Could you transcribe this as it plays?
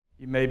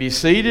You may be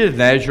seated,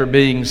 and as you're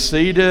being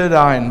seated,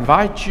 I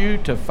invite you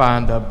to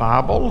find a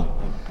Bible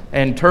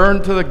and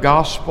turn to the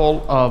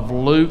Gospel of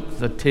Luke,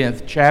 the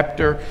 10th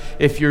chapter.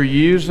 If you're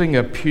using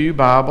a pew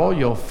Bible,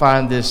 you'll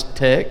find this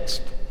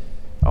text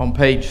on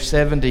page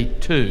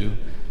 72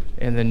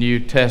 in the New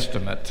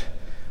Testament.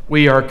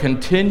 We are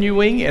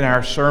continuing in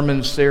our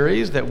sermon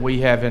series that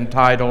we have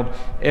entitled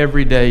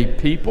Everyday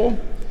People,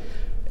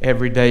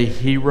 Everyday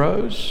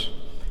Heroes,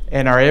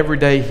 and our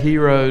everyday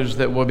heroes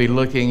that we'll be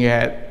looking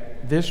at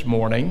this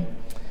morning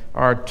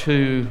are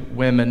two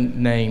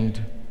women named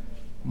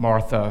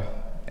Martha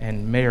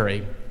and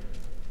Mary.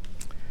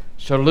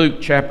 So Luke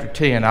chapter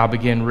 10, I'll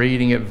begin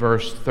reading at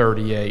verse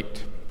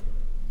 38.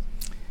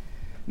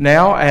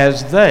 Now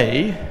as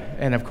they,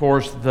 and of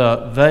course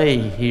the they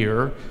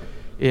here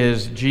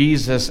is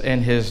Jesus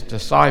and his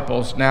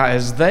disciples. Now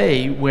as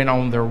they went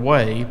on their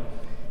way,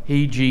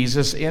 he,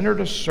 Jesus,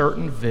 entered a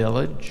certain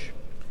village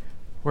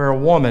where a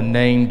woman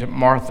named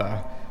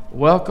Martha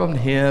welcomed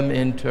him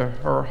into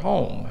her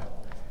home.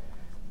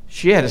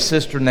 She had a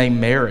sister named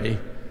Mary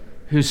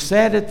who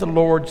sat at the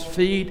Lord's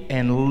feet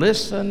and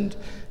listened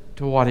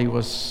to what he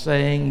was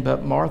saying,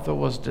 but Martha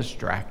was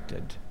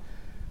distracted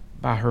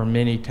by her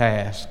many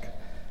tasks.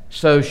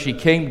 So she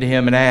came to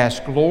him and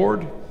asked,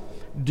 "Lord,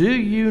 do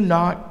you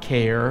not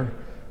care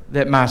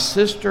that my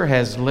sister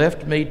has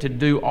left me to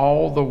do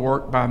all the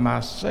work by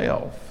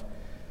myself?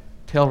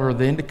 Tell her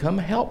then to come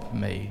help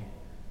me."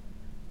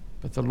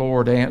 But the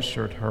Lord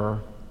answered her,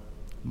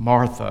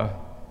 "Martha,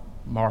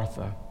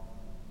 Martha,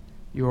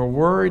 you are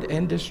worried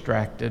and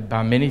distracted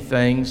by many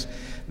things.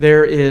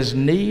 There is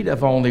need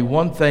of only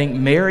one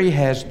thing. Mary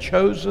has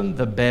chosen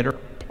the better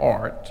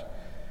part,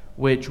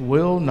 which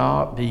will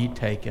not be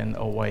taken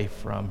away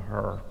from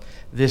her."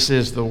 This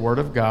is the word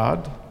of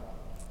God.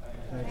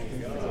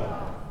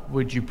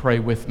 Would you pray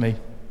with me?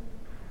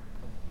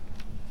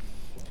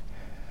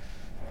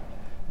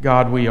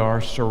 God, we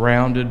are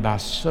surrounded by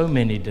so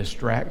many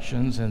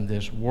distractions in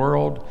this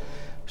world,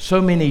 so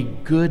many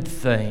good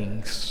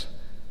things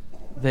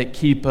that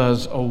keep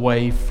us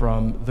away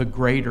from the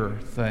greater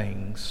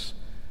things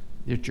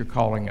that you're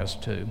calling us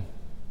to.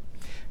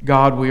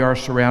 God, we are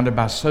surrounded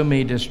by so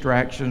many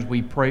distractions.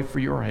 We pray for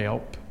your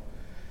help.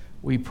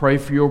 We pray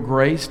for your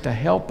grace to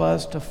help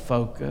us to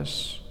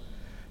focus,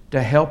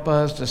 to help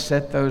us to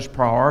set those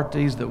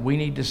priorities that we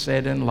need to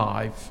set in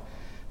life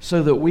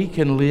so that we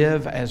can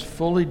live as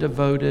fully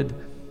devoted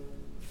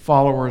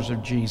followers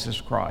of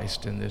Jesus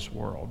Christ in this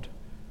world.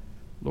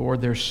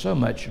 Lord, there's so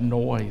much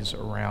noise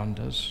around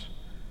us.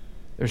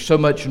 There's so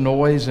much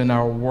noise in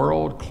our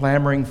world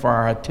clamoring for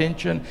our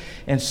attention,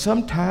 and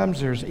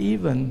sometimes there's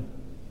even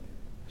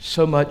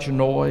so much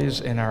noise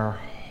in our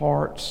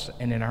hearts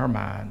and in our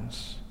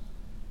minds.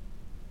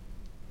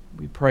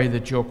 We pray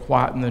that you'll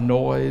quieten the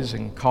noise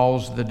and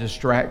cause the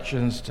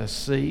distractions to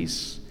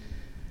cease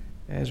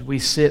as we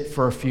sit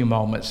for a few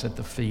moments at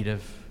the feet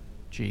of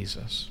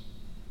Jesus.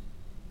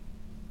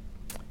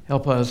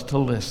 Help us to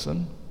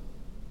listen.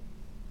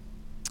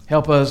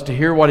 Help us to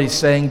hear what he's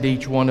saying to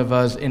each one of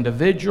us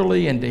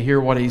individually and to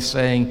hear what he's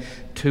saying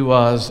to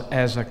us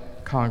as a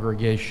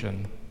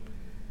congregation.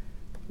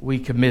 We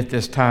commit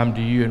this time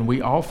to you and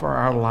we offer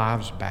our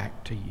lives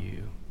back to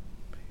you.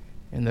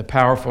 In the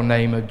powerful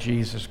name of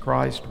Jesus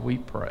Christ, we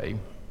pray.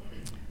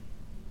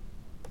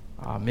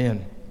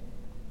 Amen.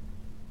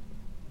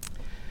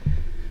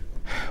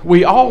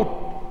 We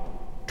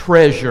all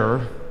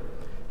treasure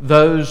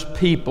those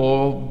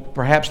people,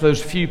 perhaps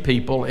those few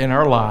people in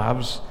our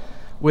lives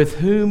with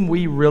whom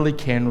we really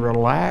can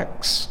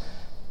relax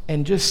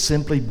and just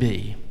simply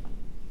be.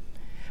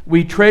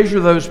 We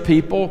treasure those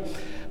people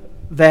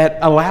that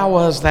allow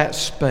us that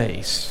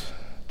space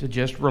to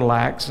just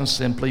relax and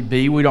simply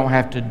be. We don't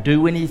have to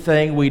do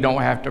anything. We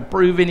don't have to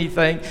prove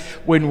anything.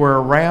 When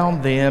we're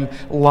around them,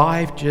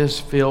 life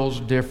just feels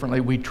differently.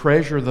 We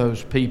treasure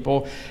those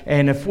people.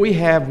 And if we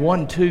have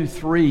 1, 2,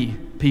 3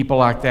 people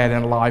like that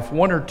in life,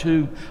 1 or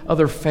 2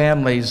 other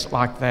families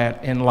like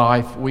that in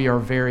life, we are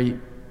very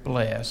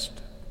blessed.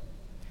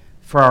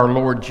 For our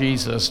Lord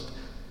Jesus,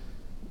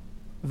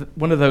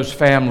 one of those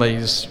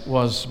families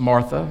was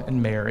Martha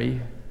and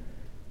Mary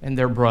and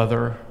their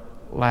brother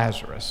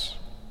Lazarus.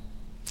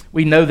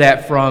 We know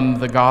that from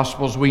the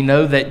Gospels. We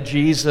know that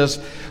Jesus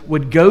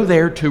would go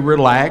there to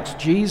relax.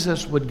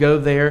 Jesus would go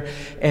there,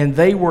 and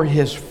they were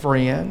his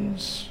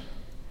friends.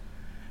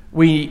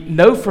 We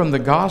know from the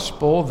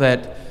Gospel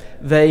that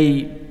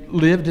they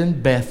lived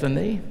in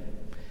Bethany.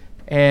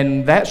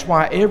 And that's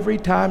why every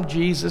time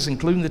Jesus,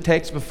 including the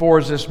text before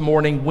us this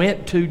morning,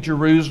 went to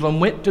Jerusalem,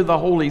 went to the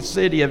holy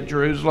city of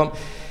Jerusalem,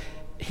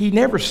 he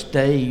never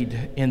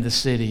stayed in the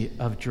city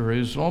of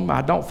Jerusalem.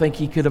 I don't think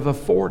he could have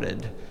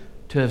afforded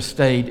to have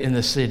stayed in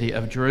the city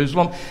of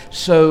Jerusalem.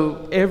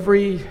 So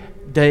every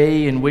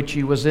day in which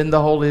he was in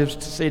the holy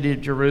city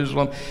of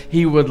Jerusalem,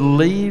 he would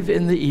leave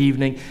in the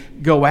evening,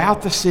 go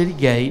out the city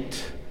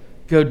gate,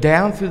 go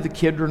down through the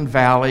Kidron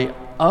Valley,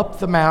 up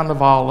the Mount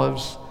of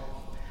Olives,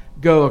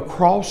 go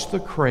across the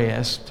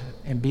crest,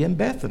 and be in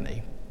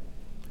Bethany.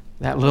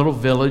 that little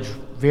village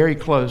very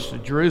close to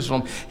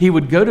Jerusalem. He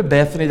would go to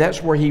Bethany.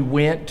 That's where he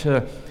went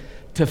to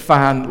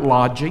find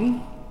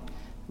lodging.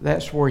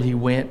 That's where he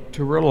went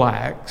to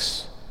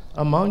relax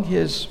among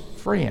his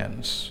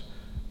friends,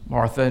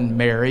 Martha and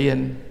Mary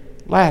and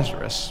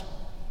Lazarus.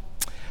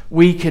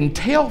 We can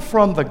tell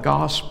from the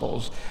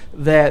Gospels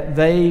that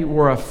they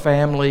were a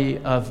family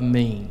of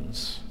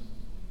means.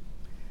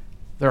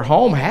 Their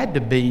home had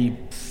to be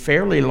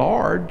fairly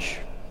large.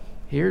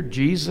 Here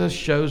Jesus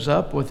shows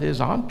up with his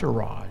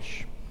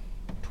entourage,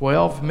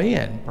 12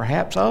 men,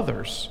 perhaps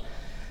others.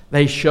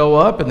 They show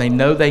up and they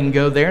know they can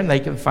go there and they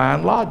can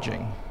find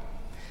lodging.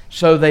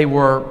 So they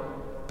were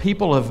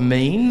people of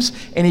means.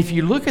 And if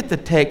you look at the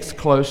text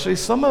closely,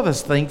 some of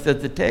us think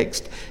that the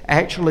text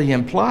actually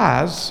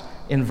implies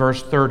in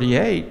verse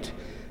 38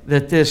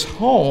 that this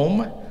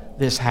home,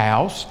 this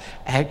house,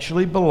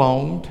 actually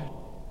belonged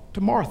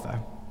to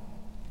Martha.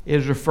 It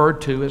is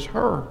referred to as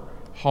her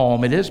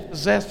home. It is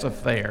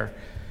possessive there.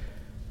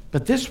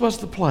 But this was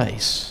the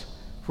place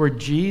where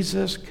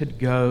Jesus could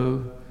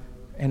go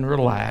and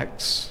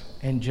relax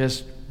and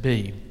just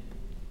be.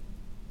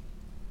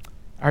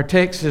 Our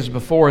text is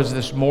before us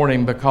this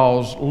morning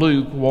because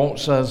Luke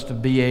wants us to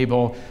be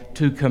able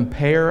to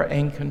compare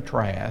and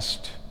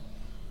contrast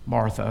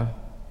Martha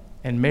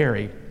and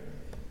Mary.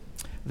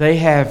 They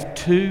have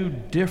two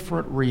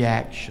different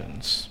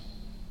reactions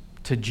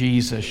to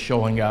Jesus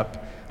showing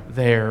up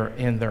there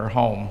in their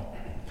home.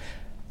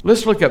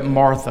 Let's look at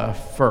Martha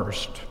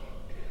first.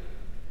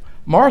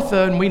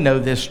 Martha, and we know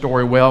this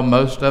story well,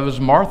 most of us,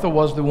 Martha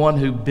was the one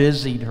who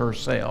busied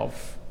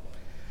herself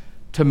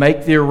to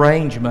make the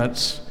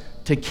arrangements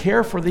to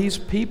care for these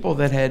people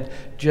that had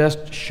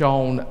just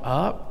shown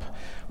up.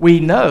 We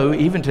know,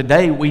 even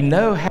today, we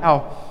know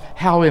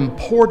how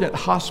important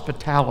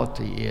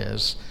hospitality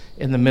is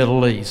in the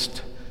Middle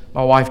East.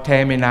 My wife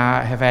Tammy and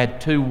I have had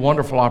two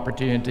wonderful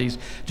opportunities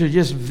to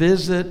just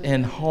visit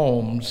in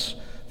homes,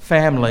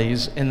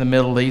 families in the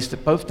Middle East,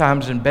 at both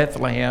times in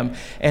Bethlehem,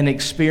 and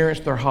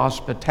experience their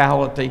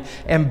hospitality.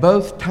 And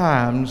both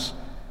times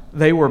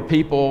they were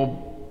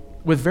people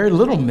with very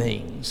little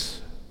means.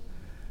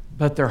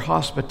 But their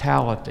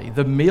hospitality,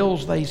 the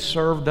meals they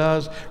served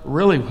us,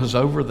 really was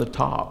over the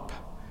top.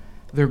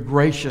 Their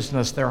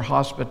graciousness, their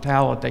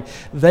hospitality.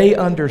 They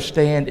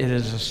understand it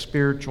is a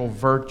spiritual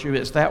virtue.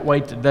 It's that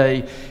way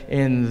today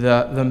in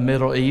the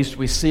Middle East.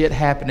 We see it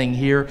happening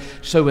here.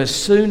 So as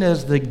soon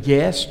as the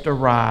guests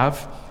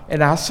arrive,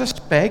 and I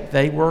suspect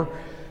they were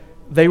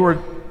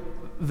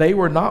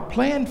not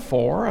planned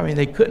for. I mean,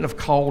 they couldn't have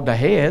called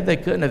ahead. They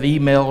couldn't have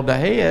emailed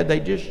ahead. They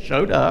just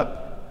showed up.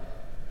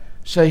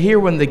 So here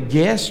when the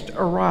guest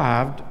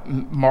arrived,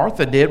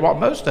 Martha did what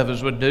most of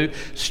us would do,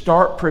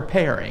 start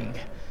preparing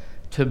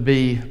to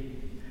be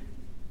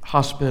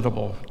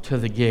hospitable to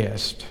the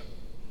guest.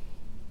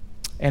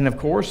 And of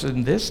course,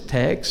 in this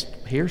text,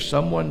 here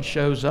someone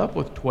shows up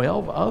with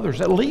 12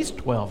 others, at least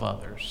 12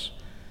 others.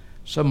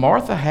 So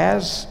Martha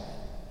has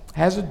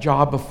a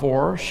job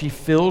before her. She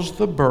feels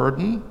the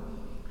burden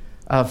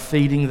of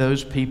feeding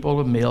those people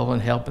a meal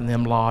and helping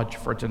them lodge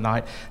for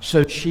tonight.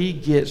 So she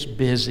gets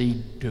busy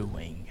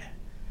doing.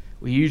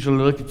 We usually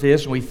look at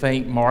this and we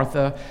think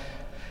Martha,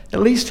 at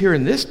least here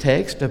in this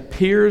text,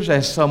 appears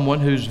as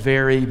someone who's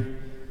very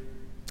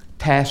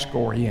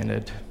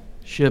task-oriented.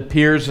 She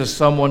appears as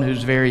someone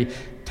who's very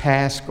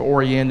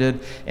task-oriented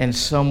and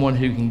someone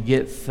who can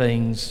get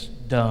things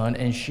done,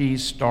 and she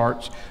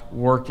starts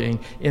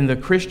working. In the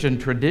Christian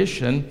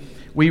tradition,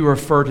 we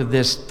refer to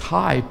this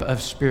type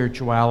of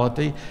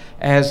spirituality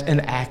as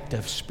an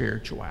active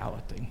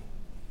spirituality.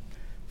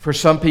 For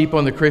some people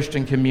in the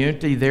Christian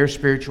community, their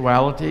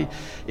spirituality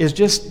is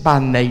just by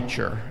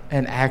nature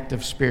an act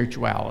of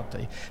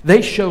spirituality.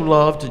 They show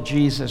love to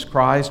Jesus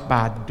Christ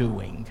by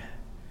doing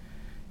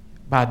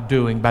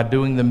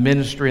the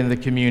ministry in the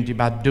community,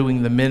 by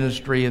doing the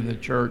ministry in the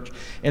church.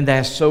 And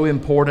that's so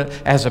important.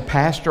 As a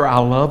pastor, I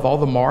love all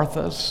the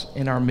Marthas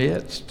in our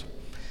midst.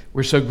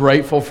 We're so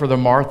grateful for the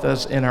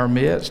Marthas in our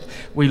midst.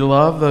 We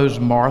love those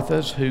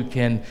Marthas who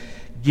can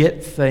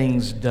get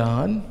things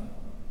done.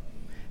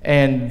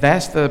 And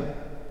that's the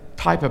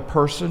type of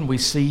person we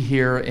see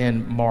here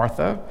in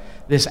Martha,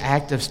 this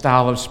active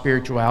style of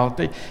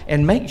spirituality.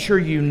 And make sure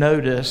you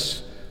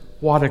notice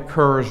what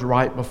occurs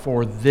right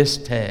before this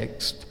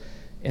text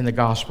in the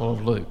Gospel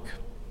of Luke.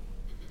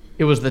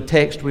 It was the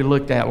text we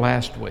looked at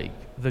last week,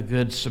 the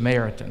Good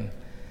Samaritan.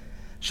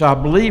 So I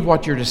believe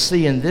what you're to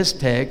see in this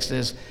text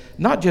is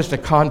not just a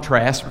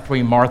contrast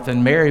between Martha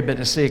and Mary, but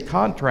to see a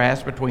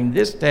contrast between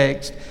this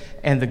text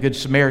and the Good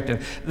Samaritan.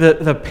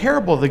 The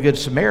parable of the Good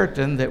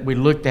Samaritan that we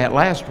looked at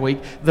last week,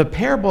 the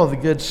parable of the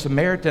Good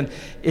Samaritan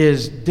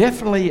is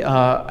definitely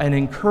an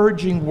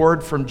encouraging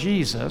word from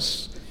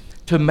Jesus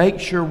to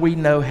make sure we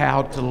know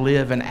how to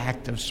live an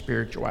active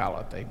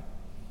spirituality.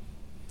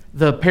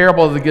 The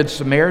parable of the Good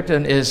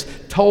Samaritan is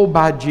told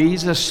by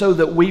Jesus so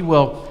that we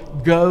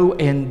will go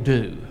and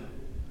do.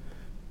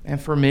 And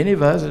for many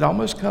of us, it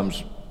almost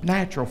comes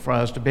natural for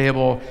us to be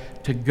able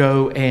to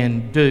go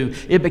and do.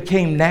 It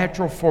became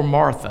natural for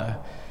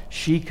Martha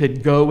she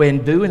could go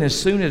and do. And as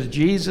soon as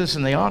Jesus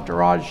and the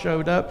entourage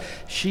showed up,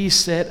 she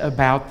set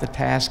about the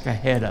task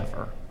ahead of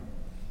her.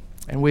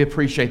 And we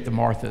appreciate the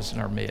Marthas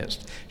in our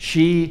midst.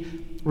 She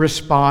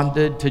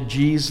responded to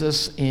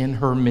Jesus in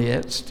her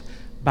midst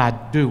by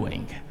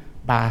doing,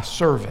 by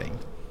serving.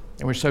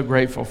 And we're so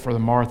grateful for the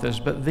Marthas.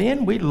 But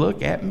then we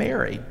look at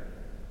Mary.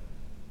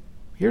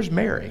 Here's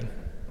Mary,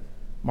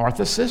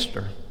 Martha's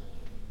sister,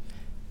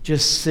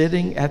 just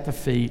sitting at the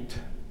feet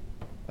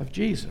of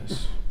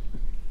Jesus.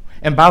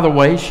 And by the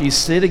way, she's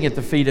sitting at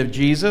the feet of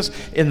Jesus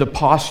in the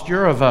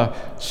posture of a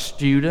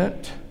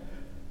student,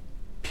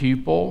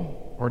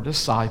 pupil, or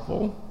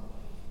disciple.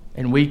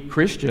 And we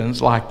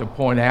Christians like to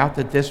point out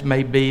that this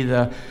may be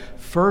the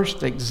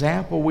first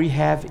example we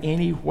have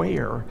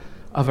anywhere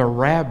of a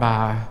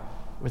rabbi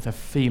with a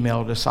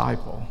female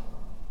disciple.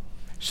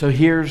 So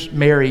here's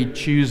Mary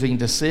choosing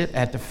to sit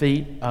at the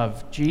feet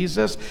of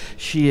Jesus.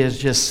 She is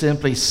just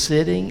simply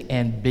sitting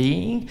and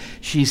being.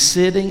 She's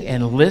sitting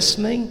and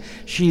listening.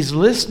 She's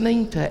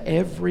listening to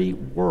every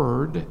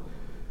word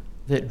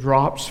that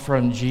drops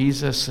from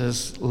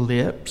Jesus'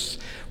 lips.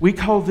 We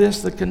call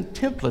this the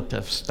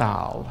contemplative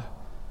style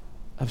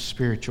of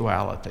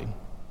spirituality.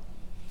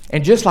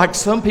 And just like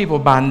some people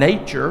by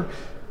nature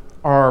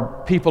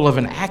are people of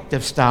an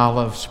active style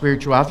of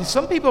spirituality,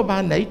 some people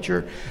by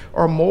nature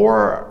are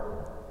more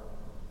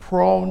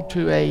prone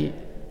to a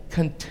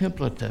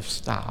contemplative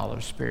style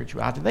of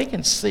spirituality. They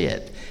can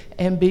sit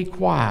and be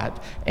quiet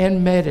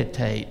and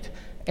meditate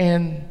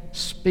and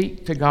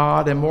speak to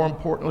God, and more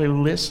importantly,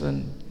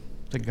 listen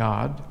to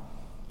God.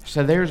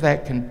 So there's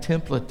that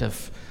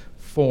contemplative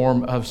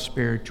form of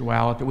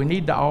spirituality. We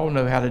need to all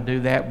know how to do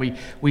that.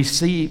 We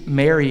see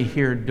Mary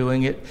here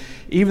doing it,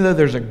 even though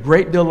there's a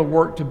great deal of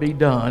work to be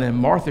done, and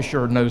Martha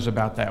sure knows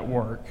about that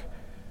work.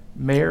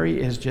 Mary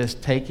is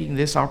just taking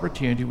this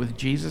opportunity with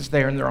Jesus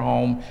there in their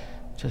home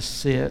to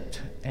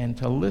sit and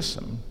to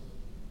listen.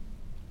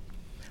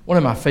 One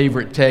of my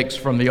favorite texts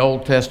from the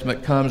Old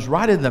Testament comes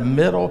right in the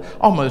middle,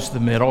 almost the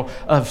middle,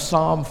 of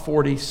Psalm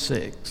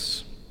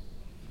 46.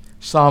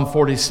 Psalm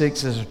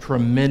 46 is a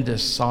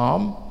tremendous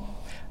psalm.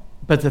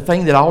 But the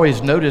thing that I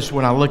always notice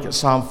when I look at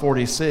Psalm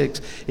 46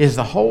 is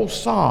the whole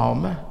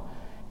psalm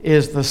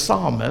is the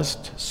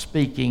psalmist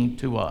speaking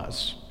to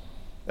us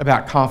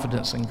about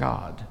confidence in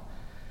God.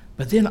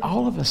 But then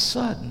all of a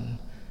sudden,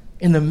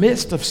 in the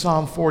midst of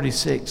Psalm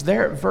 46,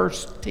 there at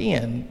verse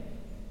 10,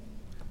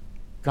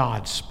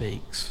 God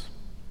speaks.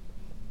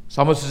 It's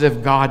almost as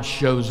if God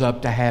shows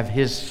up to have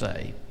his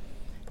say.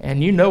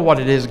 And you know what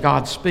it is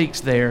God speaks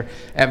there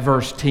at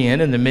verse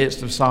 10 in the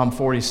midst of Psalm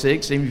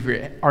 46. Even if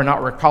you are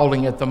not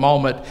recalling at the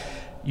moment,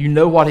 you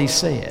know what he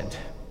said.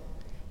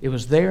 It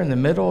was there in the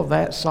middle of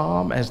that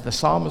psalm as the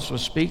psalmist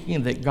was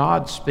speaking that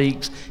God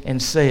speaks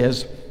and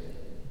says,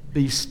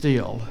 "Be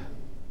still.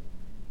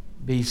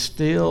 Be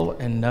still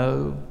and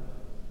know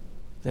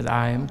that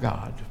I am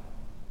God."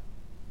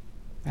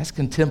 That's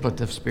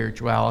contemplative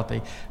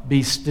spirituality.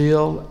 Be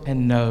still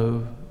and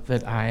know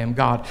that I am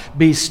God.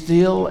 Be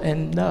still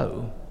and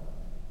know.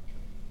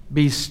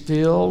 Be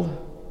still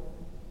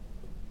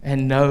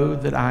and know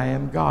that I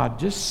am God.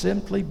 Just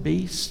simply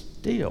be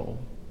still.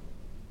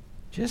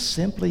 Just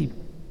simply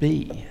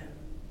be.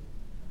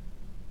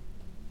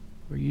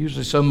 We're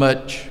usually so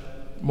much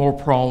more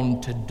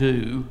prone to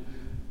do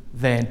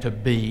than to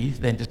be,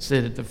 than to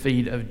sit at the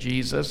feet of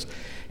Jesus.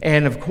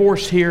 And of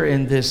course, here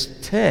in this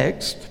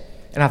text,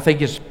 and I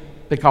think it's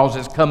because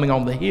it's coming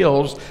on the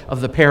heels of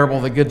the parable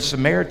of the Good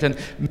Samaritan,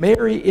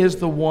 Mary is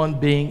the one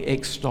being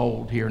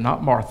extolled here,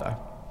 not Martha.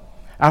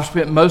 I've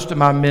spent most of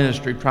my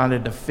ministry trying to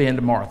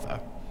defend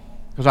Martha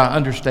because I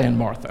understand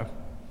Martha.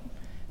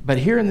 But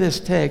here in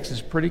this text,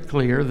 it's pretty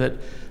clear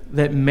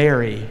that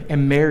Mary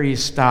and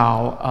Mary's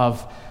style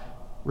of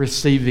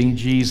receiving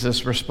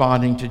Jesus,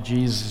 responding to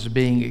Jesus,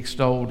 being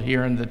extolled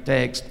here in the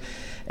text.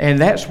 And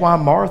that's why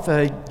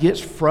Martha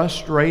gets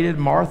frustrated.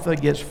 Martha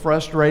gets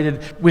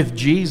frustrated with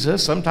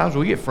Jesus. Sometimes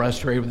we get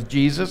frustrated with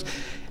Jesus.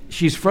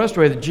 She's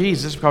frustrated with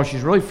Jesus because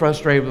she's really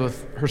frustrated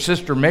with her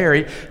sister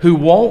Mary, who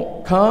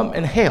won't come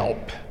and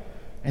help.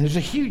 And there's a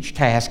huge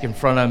task in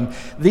front of them.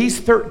 These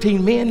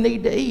 13 men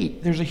need to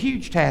eat. There's a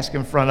huge task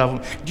in front of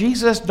them.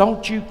 Jesus,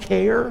 don't you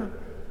care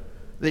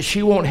that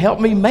she won't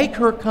help me? Make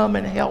her come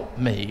and help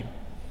me.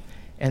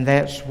 And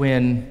that's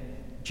when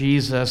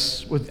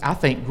Jesus, with, I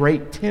think,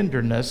 great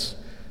tenderness,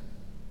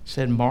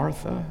 said,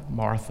 "Martha,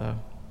 Martha,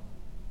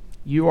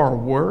 you are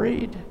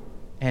worried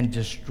and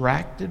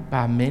distracted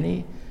by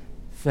many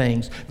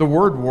things." The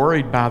word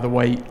worried, by the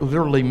way,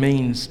 literally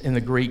means in the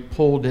Greek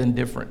pulled in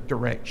different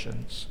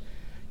directions.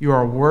 You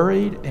are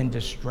worried and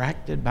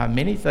distracted by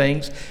many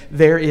things.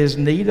 There is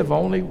need of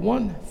only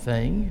one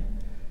thing.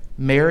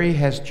 Mary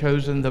has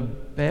chosen the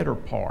better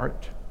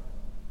part,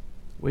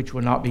 which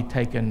will not be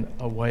taken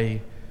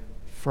away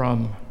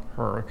from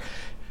her.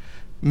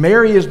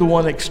 Mary is the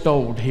one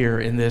extolled here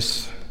in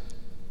this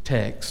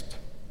text.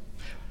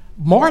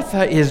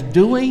 Martha is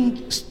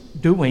doing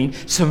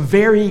some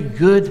very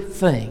good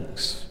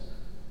things,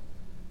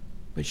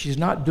 but she's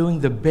not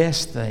doing the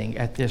best thing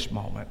at this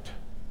moment.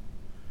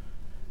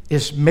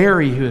 It's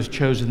Mary who has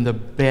chosen the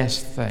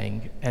best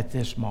thing at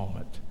this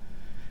moment.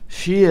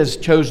 She has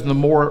chosen the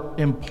more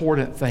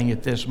important thing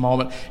at this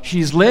moment.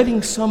 She's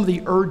letting some of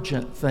the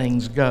urgent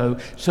things go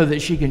so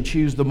that she can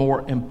choose the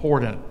more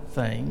important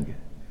thing.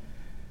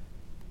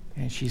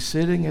 And she's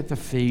sitting at the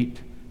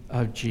feet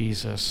of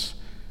Jesus,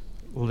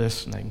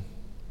 listening.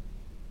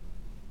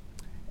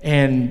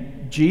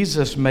 And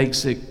Jesus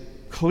makes it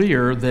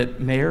clear that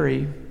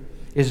Mary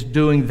is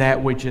doing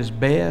that which is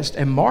best,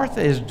 and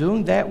Martha is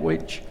doing that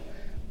which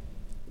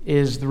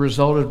is the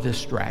result of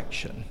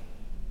distraction.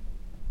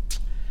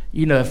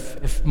 You know,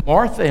 if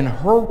Martha in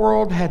her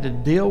world had to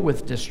deal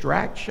with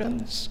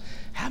distractions,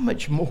 how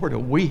much more do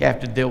we have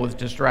to deal with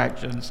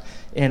distractions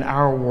in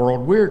our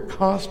world? We're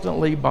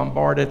constantly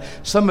bombarded.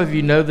 Some of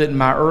you know that in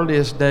my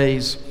earliest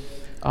days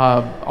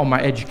on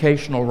my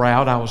educational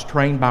route, I was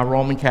trained by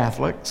Roman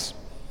Catholics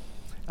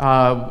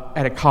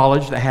at a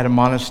college that had a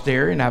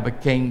monastery, and I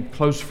became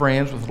close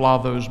friends with a lot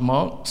of those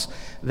monks.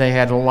 They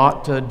had a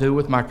lot to do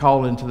with my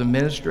call into the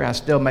ministry. I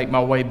still make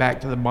my way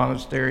back to the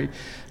monastery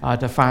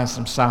to find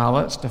some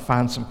silence, to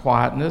find some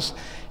quietness.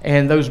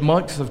 And those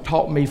monks have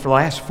taught me for the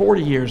last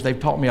 40 years, they've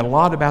taught me a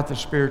lot about the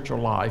spiritual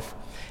life.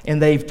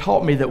 And they've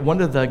taught me that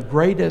one of the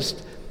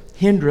greatest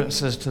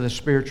hindrances to the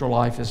spiritual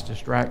life is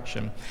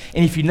distraction.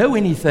 And if you know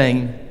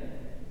anything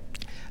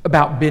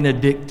about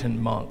Benedictine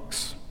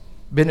monks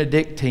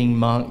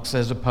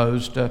as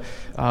opposed to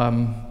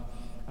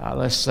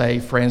let's say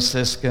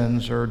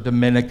Franciscans or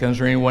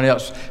Dominicans or anyone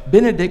else.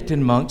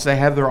 Benedictine monks, they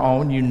have their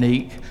own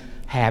unique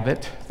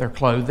habit. Their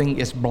clothing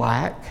is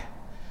black,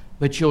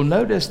 but you'll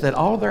notice that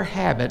all their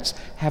habits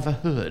have a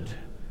hood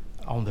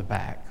on the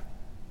back.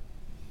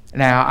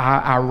 Now,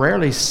 I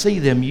rarely see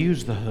them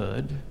use the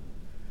hood.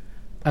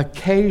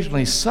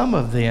 Occasionally, some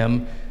of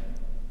them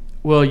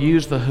will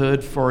use the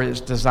hood for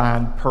its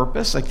designed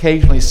purpose.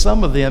 Occasionally,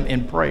 some of them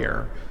in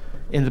prayer,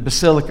 in the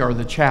basilica or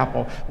the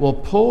chapel, will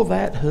pull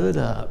that hood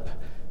up.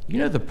 You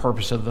know the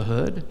purpose of the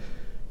hood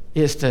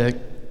is to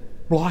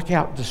block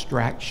out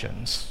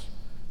distractions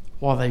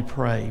while they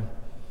pray,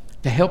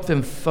 to help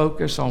them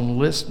focus on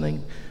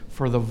listening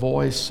for the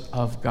voice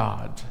of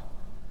God.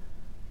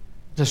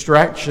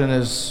 Distraction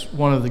is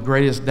one of the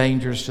greatest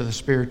dangers to the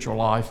spiritual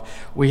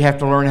life. We have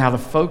to learn how to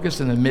focus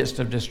in the midst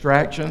of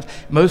distractions.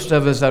 Most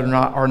of us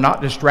are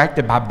not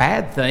distracted by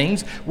bad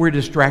things. We're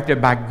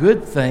distracted by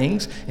good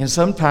things. And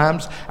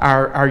sometimes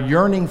our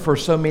yearning for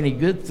so many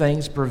good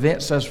things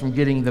prevents us from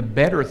getting the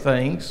better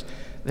things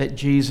that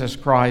Jesus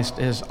Christ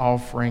is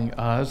offering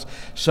us.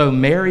 So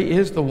Mary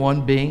is the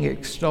one being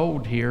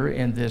extolled here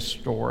in this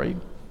story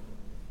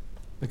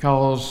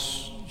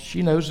because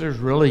she knows there's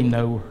really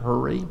no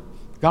hurry.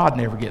 God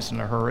never gets in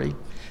a hurry.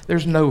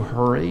 There's no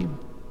hurry.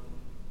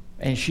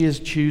 And she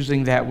is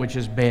choosing that which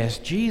is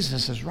best.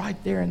 Jesus is right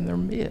there in their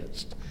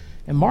midst.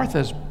 And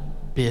Martha's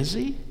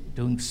busy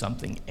doing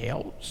something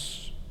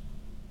else.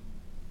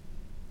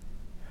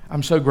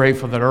 I'm so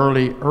grateful that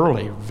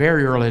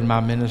very early in my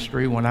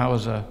ministry, when I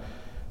was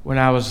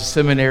a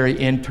seminary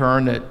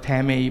intern at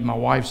Tammy, my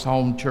wife's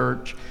home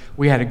church,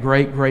 we had a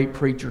great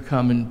preacher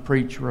come and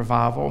preach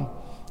revival.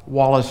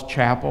 Wallace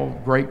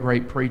Chapel,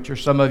 great preacher.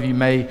 Some of you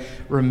may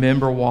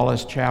remember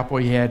Wallace Chapel.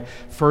 He had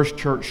First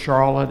Church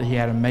Charlotte. He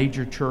had a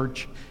major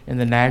church in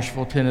the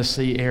Nashville,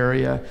 Tennessee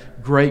area.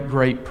 Great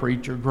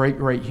preacher,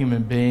 great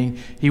human being.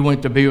 He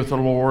went to be with the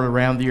Lord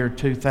around the year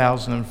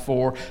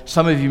 2004.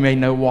 Some of you may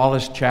know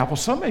Wallace Chapel.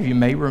 Some of you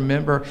may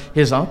remember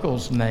his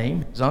uncle's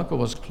name. His uncle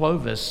was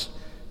Clovis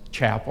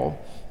Chapel,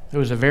 who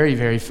was a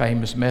very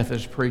famous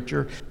Methodist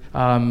preacher.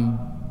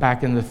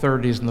 Back in the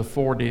 30s and the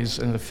 40s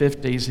and the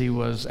 50s, he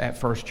was at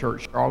First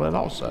Church Charlotte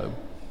also.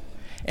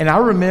 And I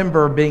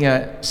remember being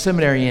a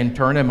seminary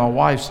intern in my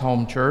wife's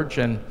home church,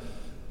 and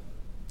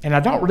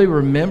I don't really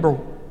remember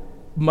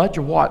much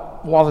of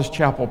what Wallace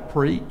Chapel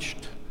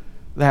preached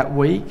that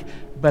week,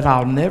 but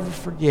I'll never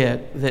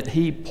forget that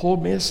he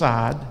pulled me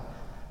aside,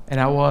 and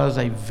I was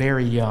a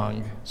very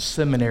young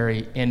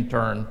seminary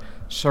intern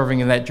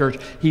serving in that church.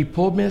 He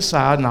pulled me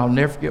aside, and I'll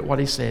never forget what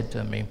he said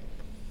to me.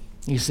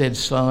 He said,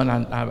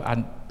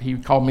 son, he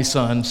called me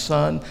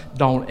son,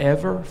 don't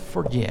ever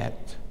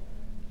forget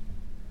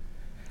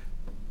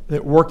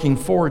that working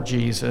for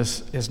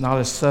Jesus is not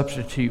a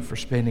substitute for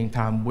spending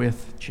time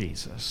with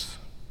Jesus.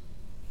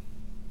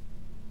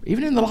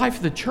 Even in the life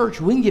of the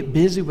church, we can get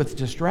busy with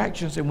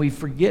distractions and we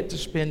forget to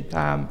spend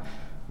time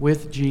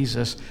with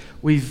Jesus.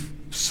 We've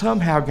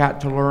somehow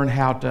got to learn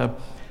how to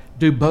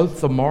do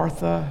both the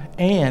Martha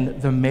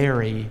and the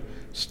Mary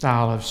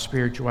style of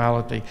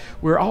spirituality.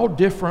 We're all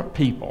different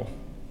people.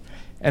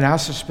 And I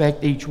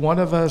suspect each one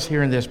of us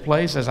here in this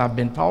place, as I've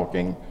been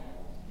talking,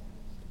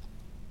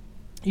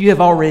 you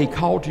have already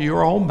called to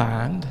your own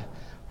mind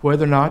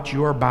whether or not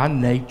you are by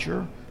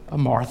nature a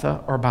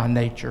Martha or by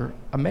nature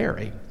a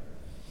Mary.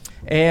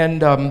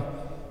 And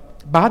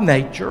by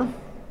nature,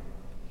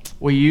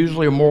 we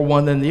usually are more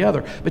one than the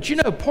other. But you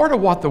know, part of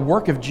what the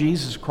work of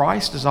Jesus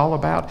Christ is all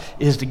about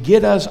is to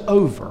get us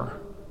over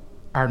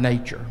our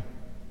nature.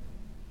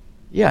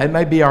 Yeah, it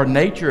may be our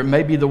nature, it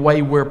may be the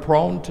way we're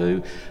prone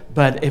to,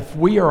 but if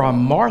we are a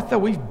Martha,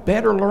 we've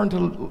better learn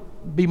to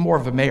be more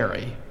of a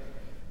Mary.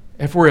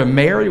 If we're a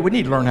Mary, we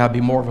need to learn how to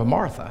be more of a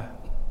Martha.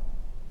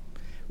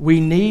 We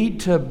need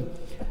to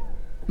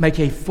make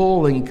a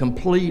full and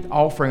complete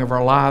offering of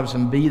our lives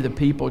and be the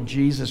people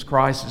Jesus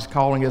Christ is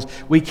calling us.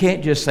 We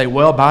can't just say,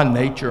 well, by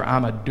nature,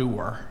 I'm a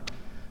doer.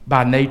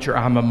 By nature,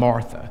 I'm a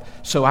Martha.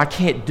 So I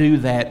can't do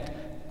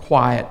that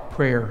quiet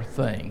prayer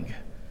thing.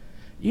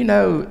 You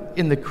know,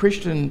 in the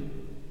Christian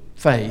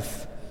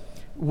faith,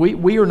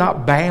 we are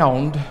not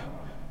bound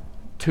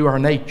to our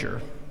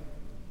nature.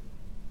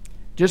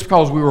 Just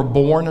because we were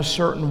born a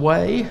certain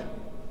way,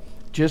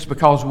 just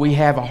because we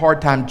have a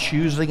hard time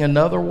choosing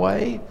another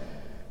way,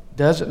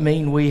 doesn't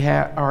mean we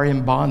are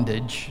in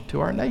bondage to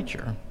our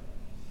nature.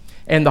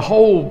 And the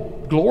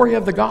whole glory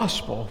of the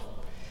gospel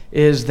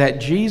is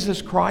that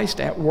Jesus Christ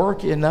at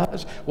work in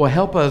us will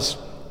help us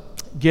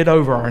get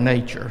over our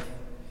nature,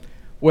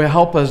 will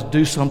help us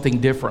do something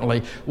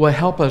differently, will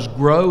help us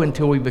grow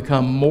until we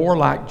become more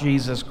like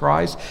Jesus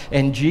Christ.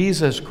 And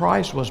Jesus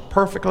Christ was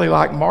perfectly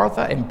like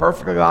Martha and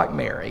perfectly like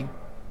Mary.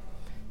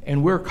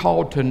 And we're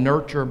called to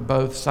nurture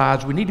both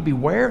sides. We need to be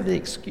aware of the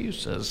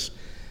excuses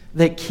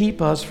that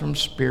keep us from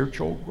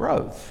spiritual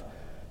growth.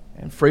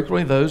 And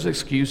frequently those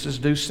excuses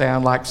do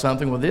sound like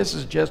something, well, this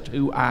is just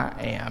who I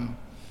am.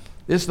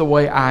 This is the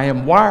way I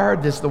am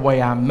wired. This is the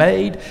way I'm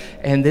made.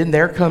 And then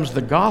there comes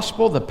the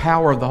gospel, the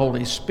power of the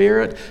Holy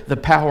Spirit, the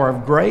power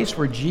of grace,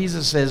 where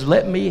Jesus says,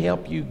 let me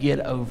help you get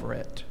over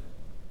it.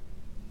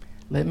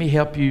 Let me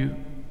help you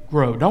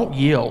grow. Don't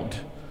yield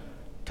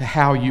to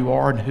how you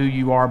are and who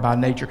you are by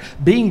nature.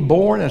 Being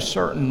born a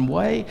certain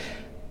way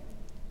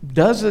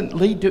doesn't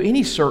lead to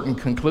any certain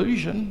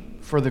conclusion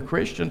for the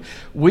Christian.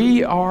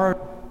 We are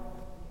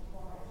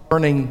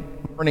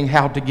learning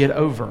how to get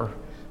over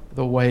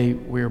the way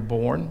we're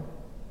born.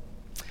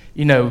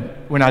 You know,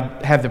 when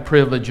I have the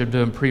privilege of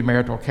doing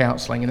premarital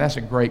counseling, and that's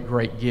a great,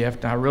 great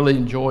gift. I really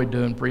enjoy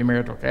doing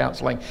premarital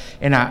counseling,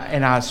 and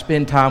I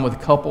spend time with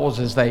couples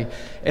as they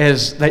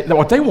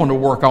what they want to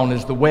work on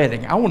is the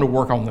wedding. I want to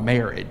work on the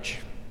marriage.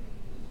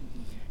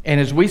 And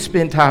as we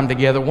spend time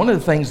together, one of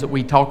the things that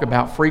we talk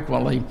about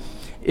frequently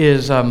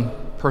is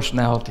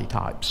personality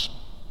types.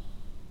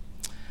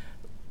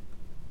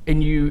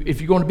 And if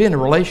you're going to be in a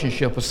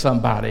relationship with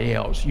somebody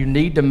else, you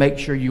need to make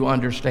sure you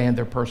understand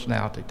their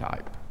personality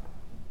type.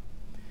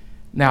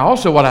 Now,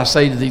 also what I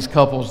say to these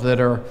couples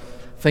that are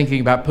thinking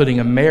about putting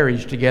a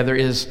marriage together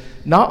is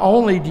not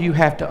only do you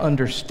have to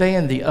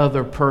understand the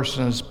other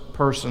person's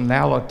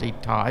personality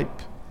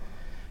type,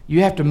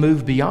 you have to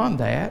move beyond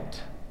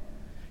that.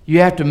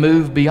 You have to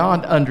move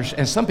beyond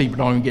and some people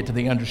don't even get to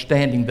the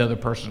understanding the other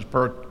person's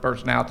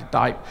personality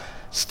type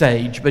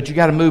stage, but you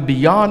got to move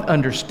beyond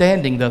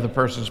understanding the other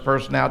person's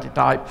personality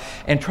type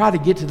and try to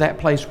get to that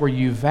place where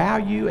you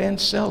value and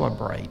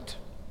celebrate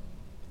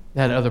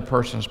that other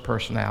person's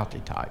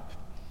personality type.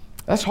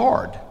 That's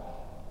hard.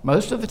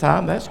 Most of the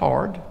time, that's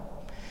hard.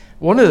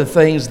 One of the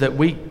things that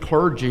we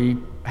clergy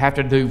have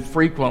to do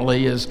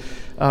frequently is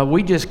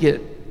we just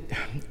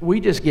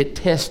get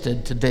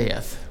tested to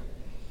death.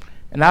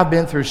 And I've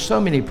been through so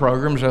many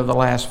programs over the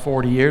last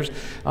 40 years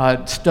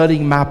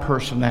studying my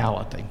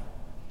personality.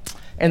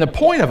 And the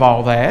point of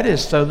all that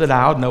is so that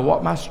I'll know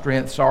what my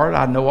strengths are,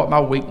 I know what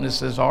my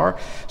weaknesses are.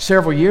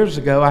 Several years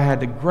ago, I had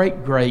the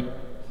great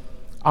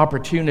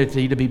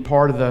opportunity to be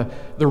part of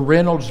the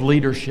Reynolds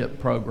Leadership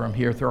Program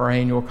here through our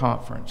annual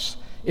conference.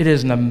 It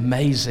is an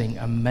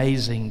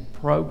amazing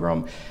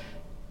program.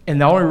 And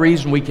the only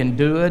reason we can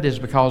do it is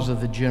because of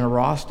the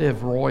generosity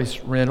of Royce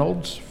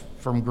Reynolds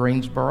from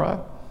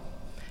Greensboro.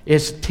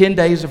 It's 10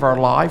 days of our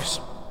lives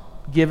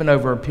given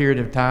over a period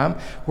of time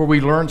where we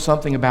learn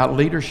something about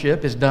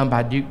leadership. It's done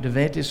by Duke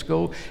DeVenti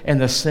School and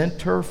the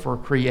Center for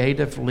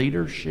Creative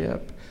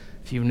Leadership.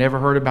 If you've never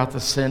heard about the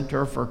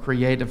Center for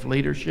Creative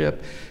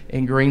Leadership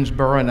in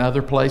Greensboro and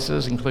other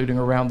places, including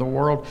around the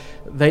world,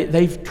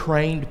 they've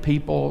trained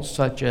people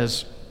such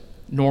as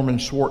Norman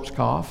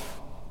Schwarzkopf.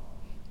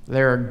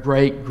 They're a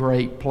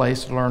great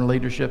place to learn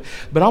leadership.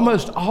 But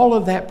almost all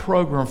of that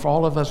program for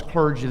all of us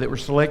clergy that were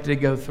selected to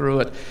go through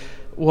it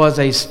was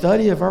a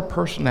study of our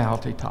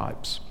personality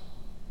types.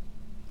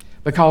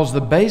 Because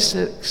the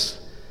basis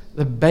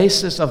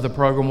of the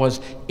program was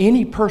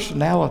any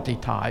personality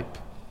type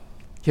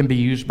can be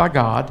used by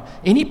God.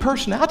 Any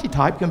personality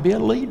type can be a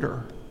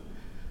leader.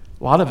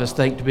 A lot of us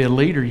think to be a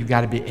leader, you've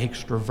got to be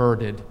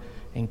extroverted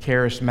and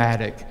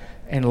charismatic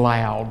and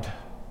loud.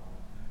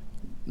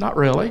 Not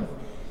really.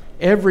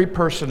 Every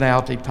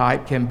personality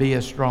type can be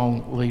a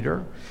strong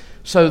leader.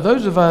 So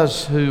those of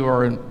us who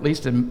are at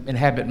least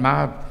inhabit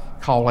my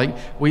calling,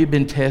 we've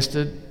been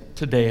tested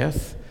to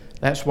death.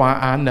 That's why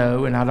I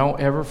know, and I don't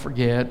ever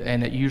forget,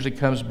 and it usually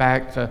comes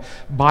back to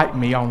bite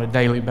me on a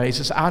daily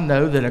basis. I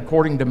know that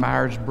according to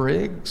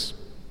Myers-Briggs,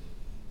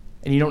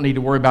 and you don't need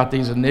to worry about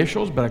these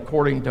initials, but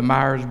according to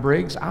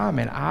Myers-Briggs, I'm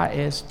an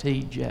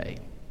ISTJ.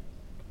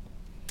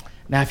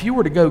 Now, if you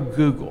were to go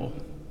Google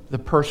the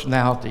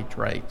personality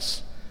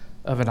traits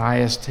of an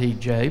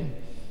ISTJ,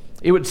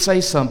 it would say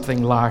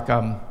something like,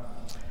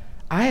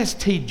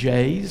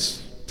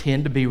 ISTJs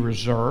tend to be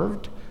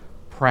reserved,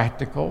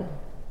 practical,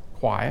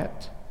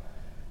 quiet.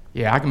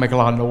 Yeah, I can make a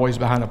lot of noise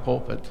behind a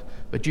pulpit,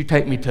 but you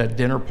take me to a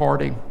dinner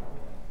party,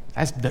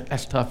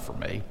 that's tough for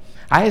me.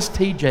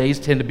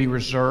 ISTJs tend to be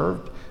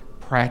reserved,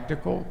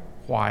 practical,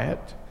 quiet.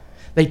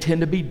 They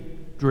tend to be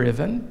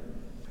driven.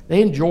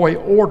 They enjoy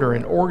order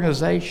and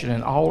organization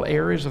in all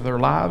areas of their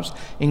lives,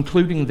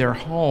 including their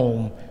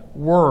home,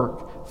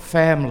 work,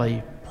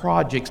 family,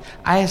 projects.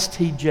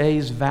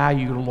 ISTJs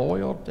value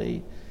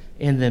loyalty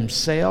in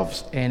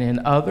themselves and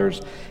in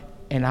others,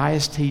 and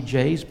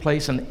ISTJs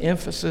place an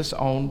emphasis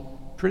on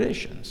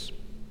traditions.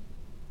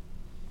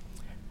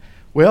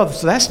 Well,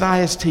 so that's an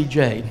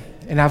ISTJ,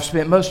 and I've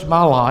spent most of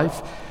my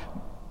life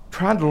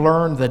trying to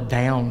learn the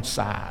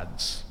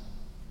downsides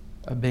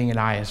of being an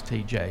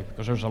ISTJ,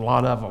 because there's a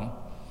lot of them.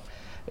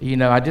 You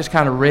know, I just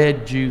kind of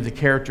read you the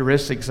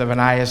characteristics of an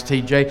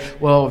ISTJ.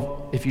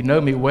 Well, if you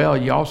know me well,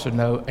 you also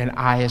know an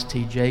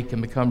ISTJ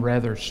can become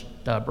rather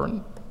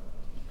stubborn.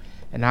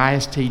 An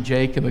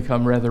ISTJ can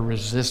become rather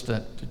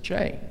resistant to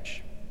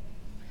change.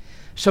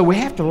 So we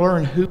have to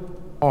learn who we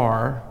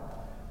are.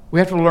 We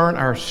have to learn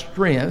our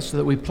strengths so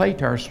that we play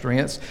to our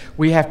strengths.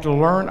 We have to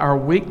learn our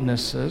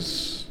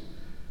weaknesses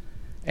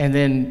and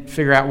then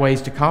figure out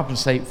ways to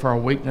compensate for our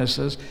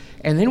weaknesses.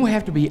 And then we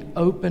have to be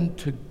open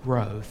to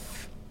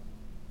growth.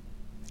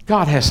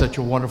 God has such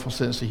a wonderful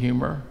sense of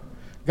humor.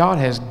 God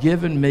has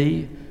given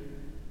me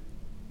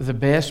the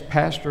best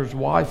pastor's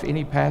wife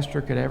any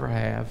pastor could ever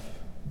have.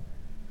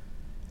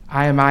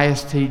 I am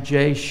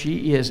ISTJ,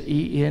 she is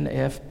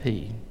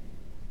ENFP.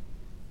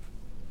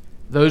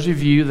 Those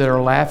of you that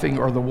are laughing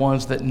are the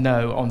ones that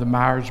know on the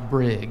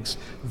Myers-Briggs,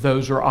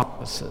 those are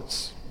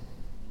opposites.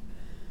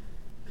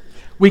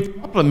 We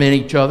complement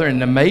each other in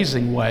an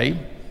amazing way.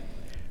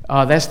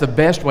 That's the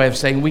best way of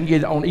saying we can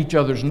get on each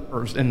other's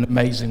nerves in an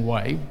amazing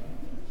way.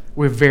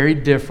 We're very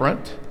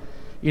different.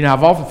 You know,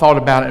 I've often thought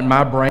about it in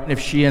my brain, if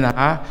she and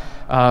I,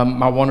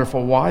 my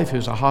wonderful wife,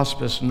 who's a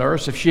hospice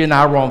nurse, if she and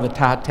I were on the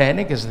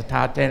Titanic as the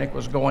Titanic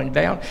was going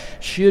down,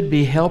 she'd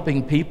be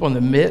helping people in the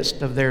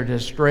midst of their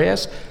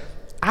distress.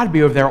 I'd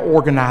be over there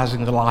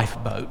organizing the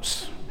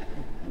lifeboats.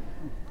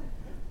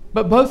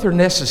 But both are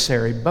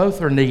necessary.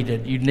 Both are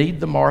needed. You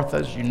need the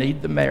Marthas. You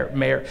need the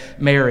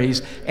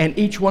Marys. And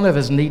each one of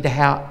us need to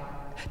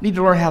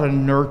learn how to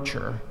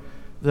nurture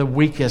the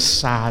weakest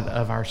side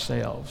of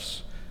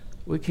ourselves.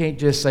 We can't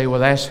just say, well,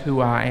 that's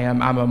who I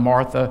am. I'm a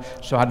Martha,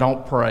 so I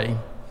don't pray.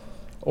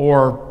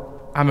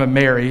 Or I'm a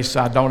Mary, so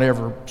I don't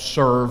ever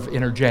serve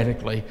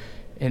energetically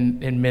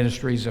in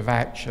ministries of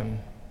action.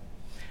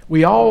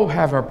 We all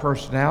have our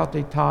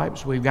personality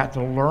types. We've got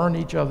to learn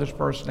each other's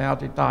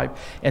personality type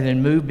and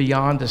then move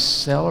beyond to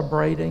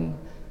celebrating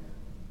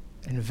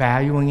and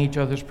valuing each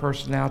other's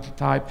personality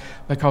type,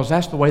 because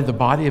that's the way the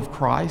body of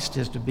Christ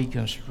is to be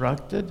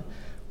constructed.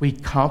 We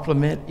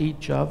complement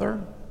each other.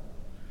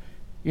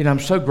 You know, I'm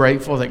so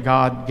grateful that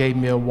God gave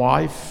me a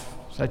wife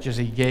such as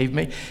He gave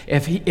me.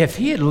 If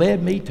he had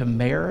led me to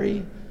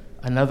marry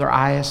another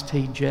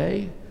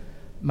ISTJ,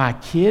 my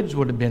kids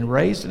would have been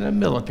raised in a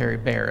military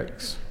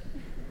barracks.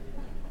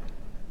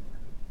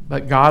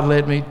 But God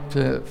led me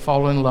to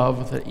fall in love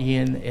with an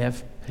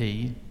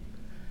ENFP.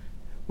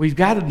 We've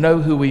got to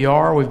know who we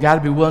are. We've got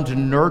to be willing to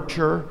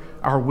nurture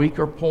our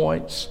weaker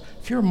points.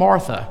 If you're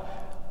Martha,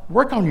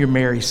 work on your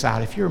Mary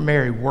side. If you're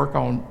Mary, work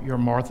on your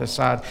Martha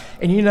side.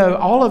 And you know,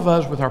 all of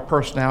us with our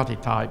personality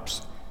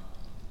types,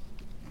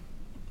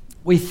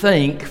 we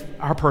think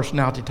our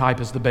personality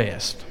type is the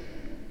best.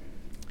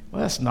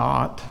 Well, that's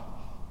not.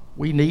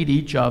 We need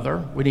each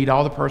other. We need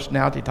all the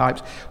personality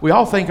types. We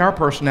all think our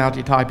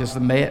personality type is the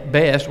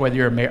best, whether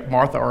you're a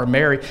Martha or a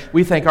Mary.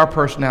 We think our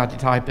personality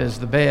type is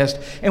the best.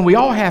 And we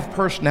all have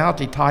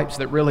personality types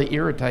that really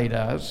irritate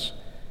us.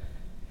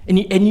 And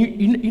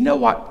you know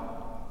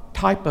what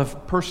type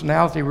of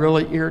personality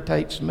really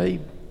irritates me?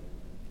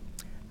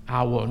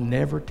 I will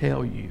never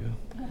tell you.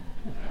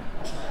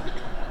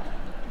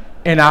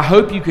 And I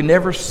hope you can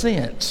never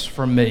sense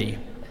from me,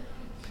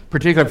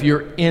 particularly if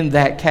you're in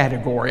that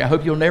category. I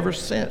hope you'll never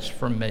sense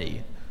from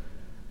me.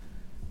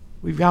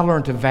 We've got to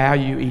learn to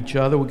value each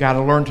other. We've got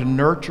to learn to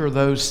nurture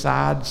those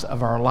sides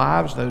of our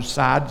lives, those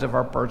sides of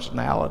our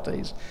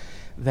personalities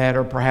that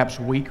are perhaps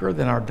weaker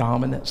than our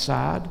dominant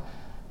side.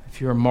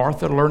 If you're a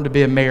Martha, learn to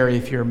be a Mary.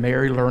 If you're a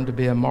Mary, learn to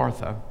be a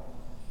Martha.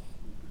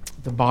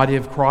 The body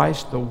of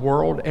Christ, the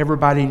world,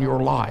 everybody in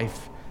your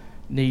life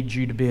needs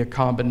you to be a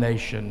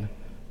combination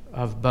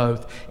of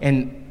both.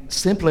 And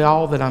simply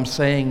all that I'm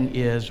saying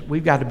is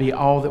we've got to be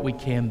all that we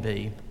can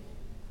be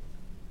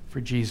for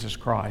Jesus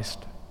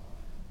Christ.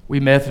 We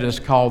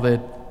Methodists call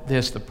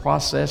this the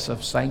process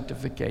of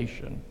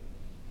sanctification.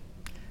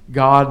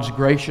 God's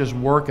gracious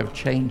work of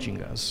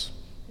changing us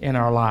in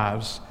our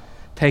lives,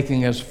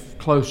 taking us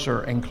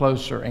closer and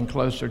closer and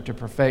closer to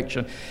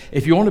perfection.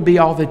 If you want to be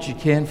all that you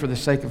can for the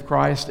sake of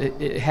Christ,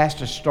 it has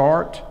to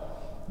start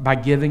by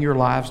giving your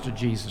lives to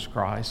Jesus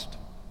Christ.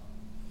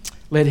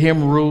 Let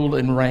Him rule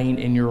and reign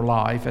in your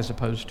life as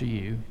opposed to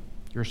you,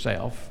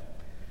 yourself.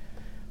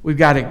 We've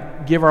got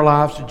to give our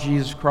lives to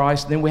Jesus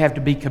Christ. Then we have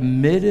to be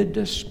committed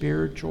to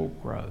spiritual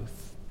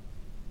growth.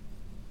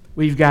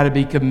 We've got to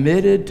be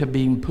committed to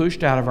being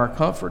pushed out of our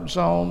comfort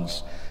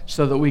zones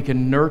so that we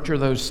can nurture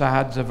those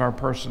sides of our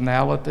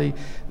personality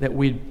that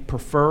we'd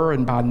prefer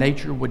and by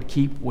nature would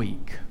keep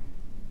weak.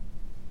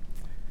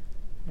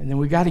 And then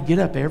we've got to get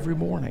up every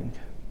morning.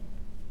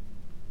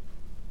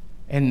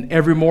 And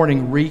every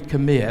morning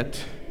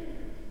recommit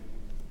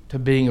to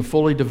being a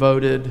fully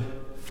devoted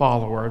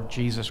follower of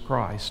Jesus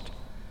Christ,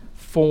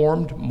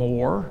 formed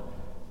more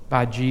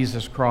by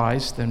Jesus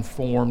Christ than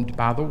formed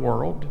by the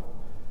world,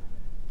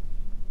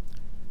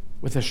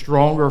 with a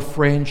stronger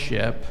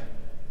friendship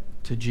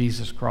to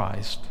Jesus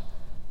Christ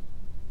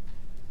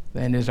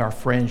than is our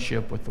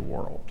friendship with the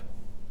world.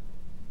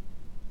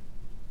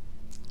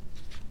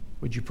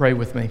 Would you pray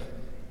with me?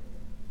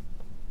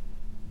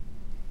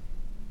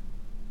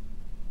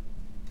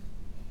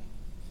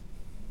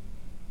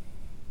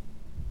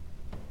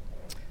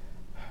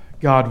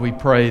 God, we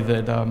pray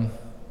that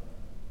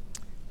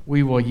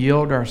we will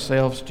yield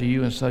ourselves to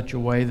you in such a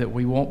way that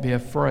we won't be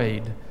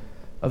afraid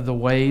of the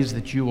ways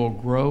that you will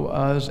grow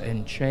us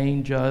and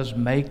change us,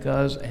 make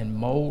us and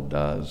mold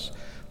us,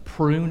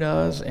 prune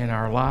us in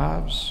our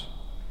lives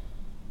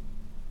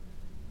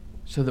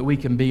so that we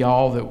can be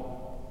all that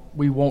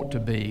we want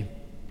to be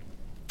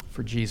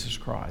for Jesus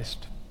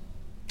Christ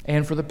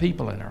and for the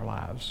people in our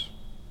lives.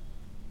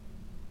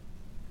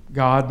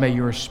 God, may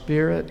your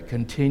Spirit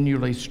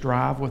continually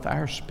strive with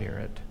our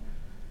spirit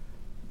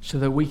so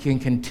that we can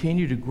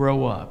continue to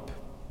grow up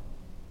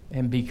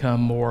and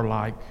become more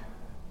like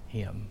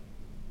him.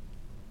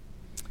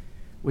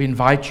 We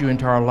invite you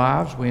into our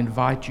lives. We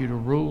invite you to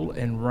rule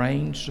and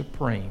reign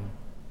supreme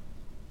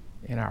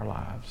in our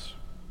lives.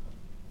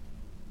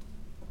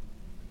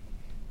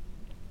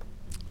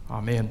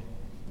 Amen.